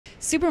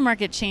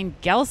Supermarket chain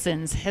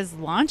Gelson's has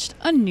launched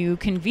a new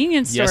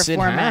convenience store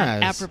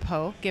format.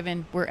 Apropos,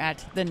 given we're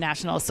at the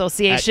National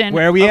Association.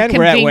 Where are we at?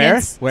 We're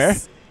at where?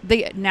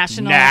 The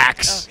National.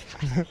 NACS.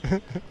 Oh.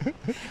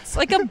 It's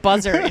like a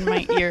buzzer in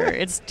my ear.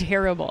 It's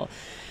terrible.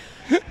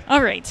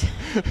 All right.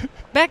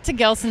 Back to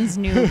Gelson's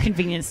new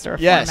convenience store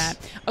format.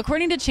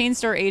 According to Chain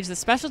Store Age, the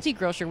specialty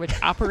grocer, which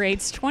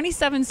operates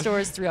 27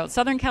 stores throughout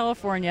Southern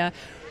California,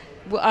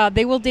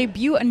 they will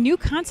debut a new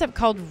concept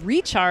called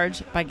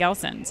Recharge by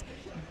Gelson's.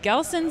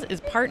 Gelson's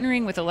is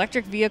partnering with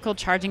electric vehicle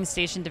charging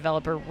station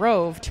developer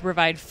Rove to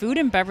provide food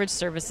and beverage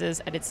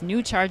services at its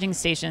new charging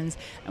stations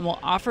and will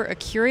offer a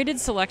curated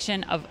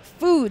selection of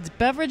foods,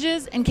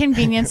 beverages, and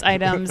convenience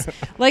items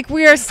like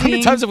we are seeing. How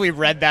many times have we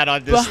read that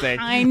on this thing?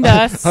 Behind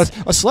us.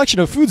 A selection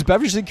of foods,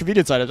 beverages, and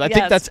convenience items. I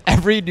think that's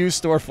every new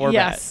store format.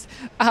 Yes.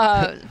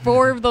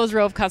 For those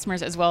Rove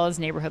customers as well as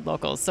neighborhood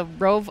locals. So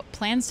Rove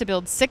plans to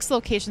build 6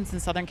 locations in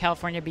Southern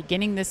California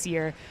beginning this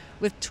year,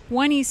 with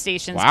 20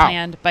 stations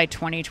planned by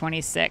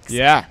 2026.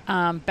 Yeah.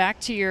 Back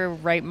to your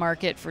right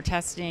market for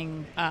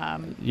testing.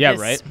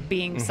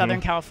 Being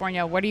Southern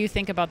California. What do you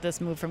think about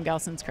this move from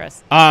Gelson's,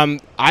 Chris?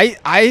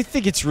 I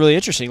think it's really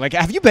interesting. Like,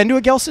 have you been to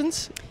a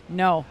Gelson's?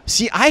 No.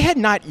 See, I had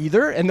not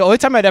either, and the only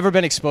time I'd ever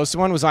been exposed to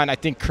one was on, I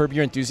think, Curb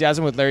Your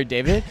Enthusiasm with Larry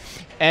David.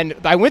 And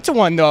I went to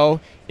one,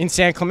 though, in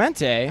San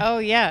Clemente. Oh,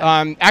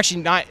 yeah.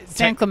 Actually, not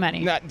San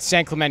Clemente. Not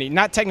San Clemente.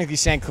 Not technically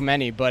San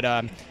Clemente, but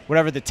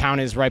whatever the town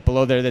is right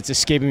below there that's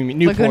escaping me.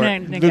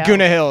 Newport.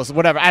 Laguna Hills,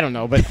 whatever. I don't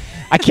know, but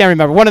I can't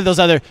remember. One of those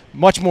other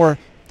much more...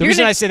 The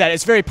reason I say that,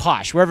 it's very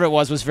posh. Wherever it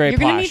was very posh.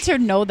 You're going to need to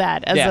know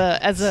that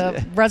as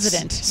a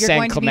resident. You're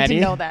going to need to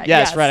know that.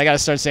 Yes, right. I got to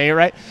start saying it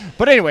right.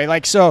 But anyway,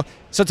 like, so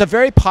it's a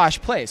very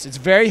posh place. It's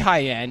very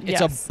high-end.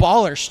 It's a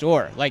baller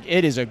store. Like,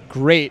 it is a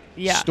great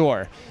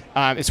store.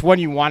 It's one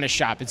you want to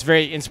shop. It's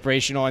very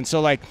inspirational. And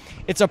so, like,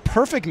 it's a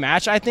perfect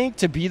match, I think,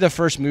 to be the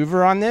first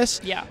mover on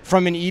this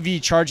from an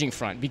EV charging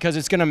front, because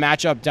it's going to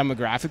match up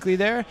demographically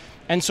there.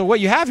 And so what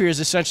you have here is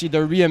essentially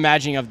the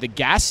reimagining of the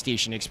gas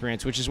station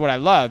experience, which is what I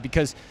love,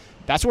 because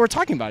that's what we're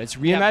talking about. It's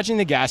reimagining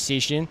the gas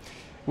station,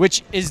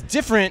 which is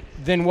different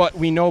than what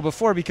we know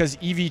before, because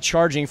EV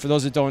charging, for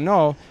those that don't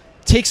know,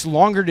 takes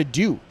longer to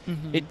do.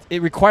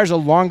 It requires a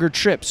longer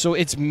trip. So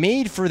it's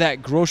made for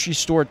that grocery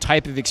store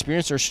type of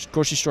experience or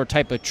grocery store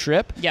type of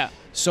trip. Yeah.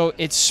 So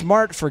it's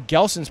smart for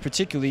Gelson's,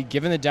 particularly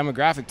given the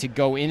demographic, to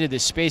go into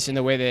this space in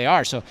the way they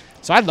are. So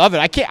I love it.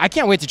 I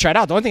can't wait to try it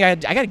out. The only thing I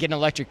got to get an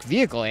electric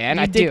vehicle, and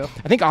I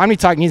think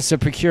OmniTalk needs to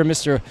procure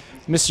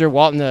Mr.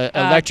 Walton the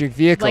electric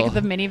vehicle. Like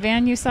the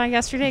minivan you saw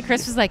yesterday.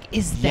 Chris was like,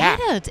 "Is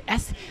that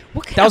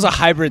that was a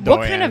hybrid though?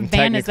 What kind of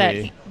van is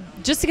that?"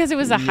 Just because it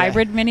was a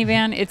hybrid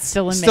minivan, it's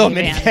still a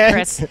minivan,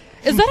 Chris.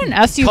 Is that an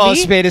SUV? Call a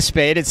spade a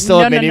spade. It's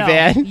still a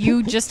minivan. No.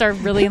 You just are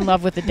really in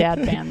love with the dad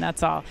van.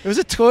 That's all. It was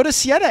a Toyota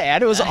Sienna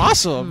ad. It was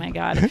awesome. Oh, my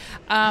God.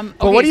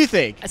 But what do you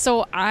think?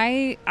 So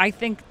I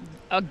think,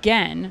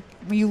 again,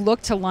 you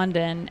look to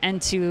London and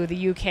to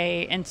the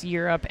UK and to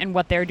Europe and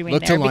what they're doing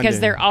there, because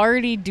they're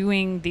already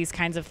doing these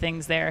kinds of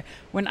things there.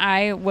 When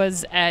I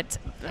was at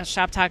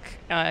Shop Talk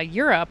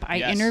Europe,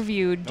 I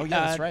interviewed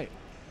that's right.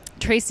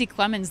 Tracy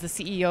Clemens, the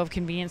CEO of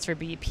Convenience for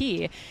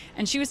BP,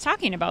 and she was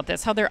talking about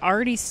this, how they're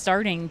already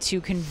starting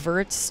to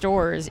convert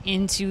stores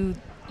into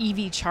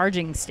EV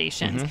charging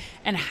stations,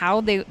 and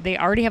how they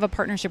already have a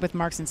partnership with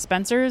Marks and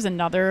Spencer's,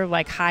 another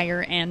like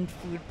higher end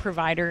food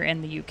provider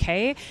in the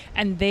UK,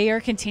 and they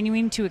are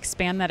continuing to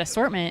expand that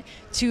assortment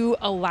to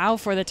allow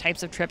for the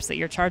types of trips that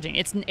you're charging.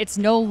 It's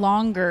no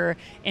longer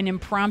an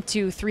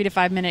impromptu 3 to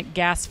 5 minute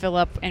gas fill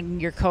up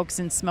and your Cokes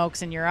and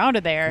smokes and you're out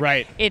of there.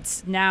 Right.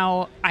 It's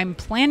now I'm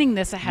planning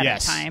this ahead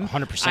of time.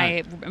 100%.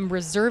 I am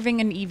reserving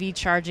an EV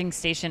charging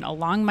station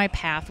along my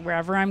path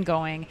wherever I'm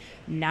going.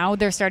 Now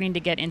they're starting to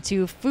get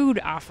into food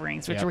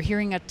offerings, which we're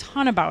hearing a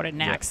ton about at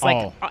NACS.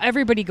 Like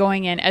everybody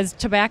going in as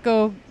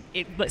tobacco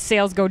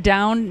sales go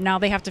down, now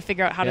they have to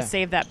figure out how to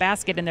save that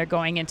basket, and they're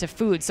going into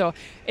food. So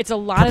it's a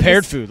lot of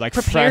prepared food, like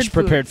fresh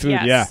prepared food.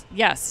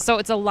 Yes. So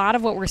it's a lot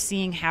of what we're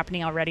seeing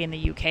happening already in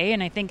the UK,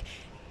 and I think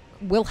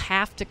will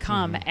have to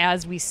come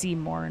as we see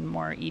more and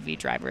more EV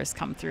drivers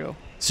come through.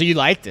 So you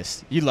like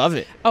this? You love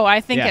it? Oh, I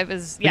think it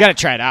was. We got to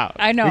try it out.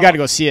 I know. We got to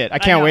go see it. I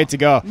can't wait to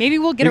go. Maybe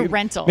we'll get a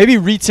rental. Maybe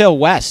Retail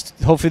West.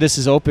 Hopefully this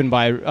is open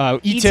by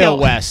Retail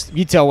West.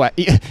 Retail West.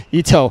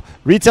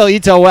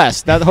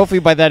 Hopefully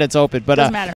by then it's open. But doesn't matter.